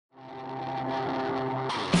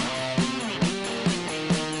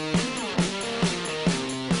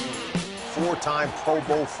four-time Pro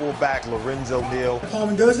Bowl fullback Lorenzo Neal. Paul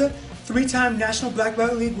Mendoza, three-time National Black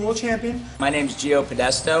Belt League World Champion. My name's Gio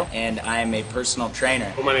Podesto, and I am a personal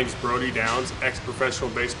trainer. Well, my name's Brody Downs,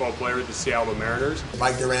 ex-professional baseball player with the Seattle Mariners.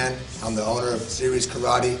 Mike Duran, I'm the owner of Series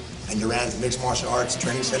Karate and Duran's Mixed Martial Arts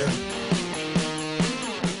Training Center.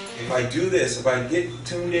 If I do this, if I get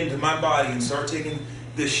tuned into my body and start taking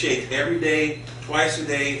this shake every day, twice a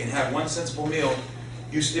day, and have one sensible meal,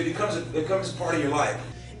 it becomes part of your life.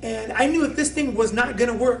 And I knew if this thing was not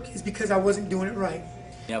going to work, it's because I wasn't doing it right.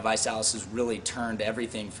 You know, ViSalus has really turned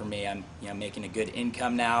everything for me. I'm making a good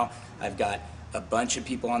income now. I've got a bunch of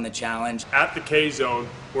people on the challenge. At the K-Zone,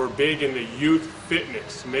 we're big in the youth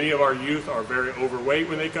fitness. Many of our youth are very overweight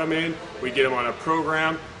when they come in. We get them on a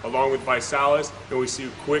program along with ViSalus, and we see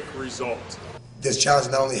quick results. This challenge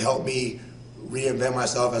not only helped me reinvent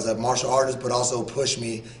myself as a martial artist, but also push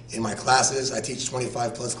me in my classes. I teach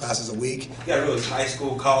 25 plus classes a week. You got really high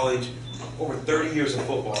school, college, over 30 years of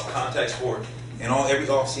football, contact sport. And every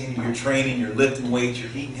off-season you're training, you're lifting weights,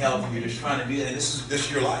 you're eating healthy, you're just trying to do that. And this is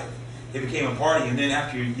your life. It became a party, and then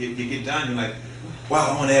after you get done, you're like, wow,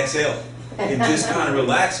 I want to exhale. And just kind of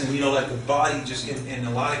relax, and let the body just, and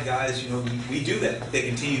a lot of guys, we do that. They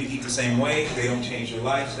continue to eat the same way, they don't change their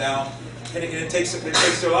lifestyle, and it takes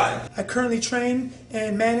their life. I currently train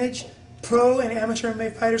and manage pro and amateur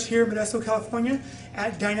MMA fighters here in Modesto, California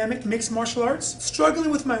at Dynamic Mixed Martial Arts. Struggling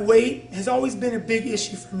with my weight has always been a big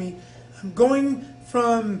issue for me. I'm going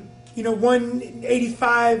from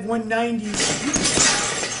 185, 190,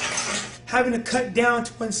 having to cut down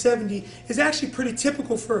to 170 is actually pretty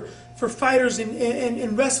typical for fighters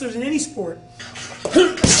and wrestlers in any sport.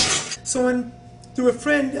 So through a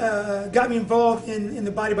friend got me involved in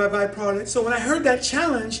the Body by Vi product. So when I heard that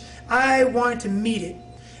challenge, I wanted to meet it.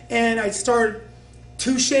 And I started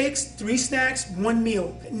 2 shakes, 3 snacks, 1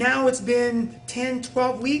 meal. Now it's been 10,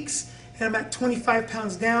 12 weeks, and I'm at 25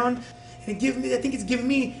 pounds down. And I think it's given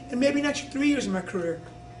me maybe an extra 3 years in my career.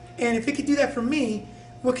 And if it could do that for me,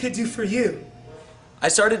 what could it do for you? I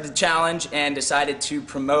started the challenge and decided to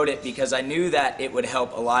promote it because I knew that it would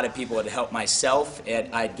help a lot of people. It would help myself.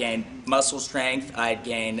 I'd gain muscle strength. I'd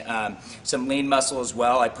gain some lean muscle as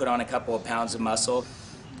well. I put on a couple of pounds of muscle.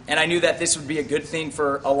 And I knew that this would be a good thing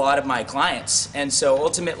for a lot of my clients. And so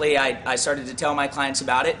ultimately I started to tell my clients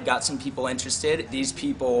about it, got some people interested. These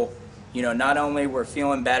people, not only were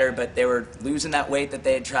feeling better, but they were losing that weight that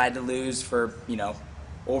they had tried to lose for,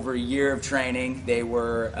 over a year of training. They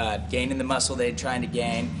were gaining the muscle they had trying to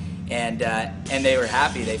gain, and they were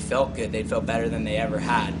happy. They felt good. They felt better than they ever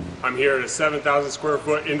had. I'm here at a 7,000 square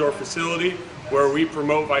foot indoor facility where we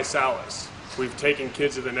promote ViSalus. We've taken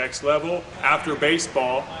kids to the next level. After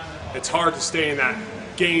baseball, it's hard to stay in that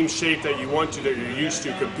game shape that you want to, that you're used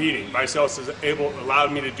to competing. ViSalus has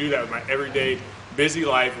allowed me to do that with my everyday busy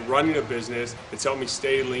life, running a business. It's helped me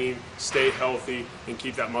stay lean, stay healthy, and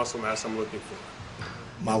keep that muscle mass I'm looking for.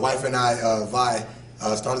 My wife and I, Vi,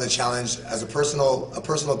 started the challenge as a personal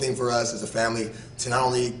thing for us as a family to not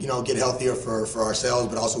only get healthier for ourselves,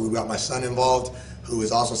 but also we got my son involved, who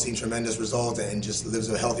has also seen tremendous results and just lives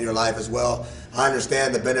a healthier life as well. I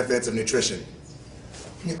understand the benefits of nutrition.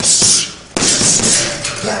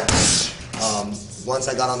 Once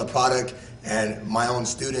I got on the product and my own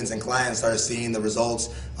students and clients started seeing the results,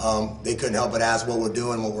 they couldn't help but ask what we're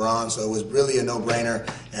doing, what we're on. So it was really a no-brainer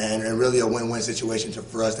and really a win-win situation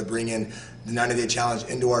for us to bring in the 90-day challenge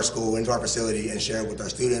into our school, into our facility, and share it with our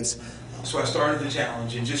students. So I started the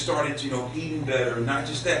challenge and just started, eating better. Not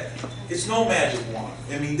just that, it's no magic wand.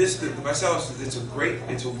 I mean, the ViSalus, it's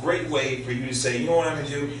a great way for you to say, you know what I'm going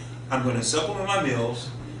to do? I'm going to supplement my meals.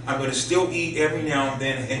 I'm going to still eat every now and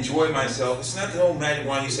then, enjoy myself. It's not the old magic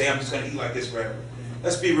wand you say, I'm just going to eat like this forever.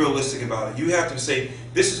 Let's be realistic about it. You have to say,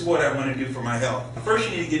 this is what I want to do for my health. First,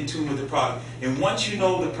 you need to get in tune with the product. And once you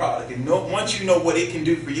know the product, and once you know what it can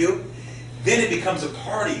do for you, then it becomes a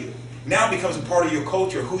part of you. Now it becomes a part of your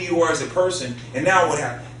culture, who you are as a person. And now what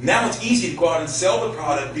happens? Now it's easy to go out and sell the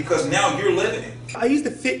product because now you're living it. I use the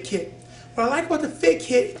Fit Kit. What I like about the Fit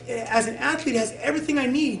Kit, as an athlete, it has everything I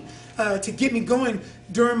need to get me going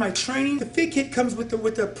during my training. The Fit Kit comes with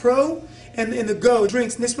the Pro and the Go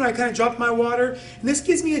drinks. And this one I kind of drop my water. And this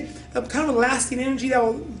gives me a kind of a lasting energy that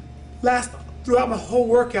will last throughout my whole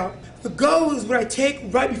workout. The Go is what I take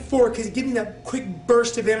right before because it gives me that quick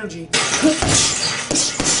burst of energy.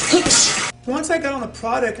 Once I got on the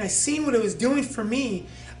product and I seen what it was doing for me,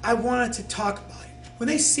 I wanted to talk about it. When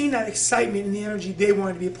they seen that excitement and the energy, they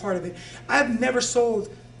wanted to be a part of it. I've never sold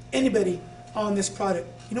anybody on this product.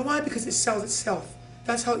 You know why? Because it sells itself.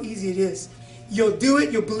 That's how easy it is. You'll do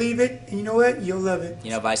it, you'll believe it, and you know what? You'll love it.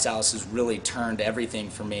 ViSalus has really turned everything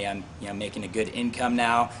for me. I'm making a good income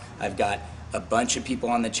now. I've got a bunch of people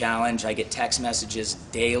on the challenge. I get text messages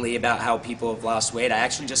daily about how people have lost weight. I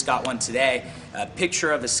actually just got one today, a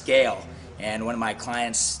picture of a scale, and one of my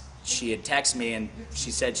clients, she had texted me and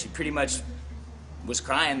she said she pretty much was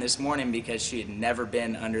crying this morning because she had never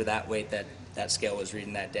been under that weight that that scale was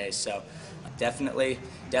reading that day. So definitely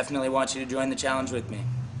want you to join the challenge with me.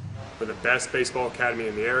 We're the best baseball academy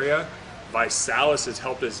in the area. ViSalus has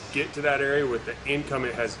helped us get to that area. With the income,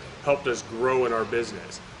 it has helped us grow in our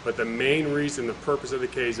business. But the main reason, the purpose of the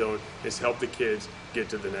K-Zone is help the kids get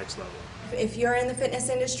to the next level. If you're in the fitness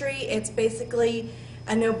industry, it's basically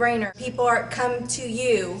a no-brainer. People come to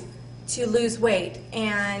you to lose weight,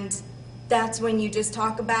 and that's when you just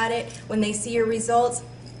talk about it. When they see your results,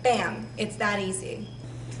 bam, it's that easy.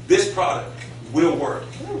 This product will work,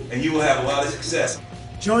 and you will have a lot of success.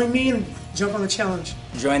 Join me and jump on the challenge.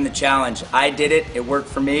 Join the challenge. I did it, it worked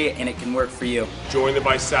for me, and it can work for you. Join the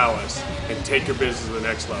ViSalus and take your business to the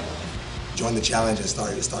next level. Join the challenge and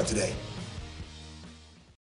start today.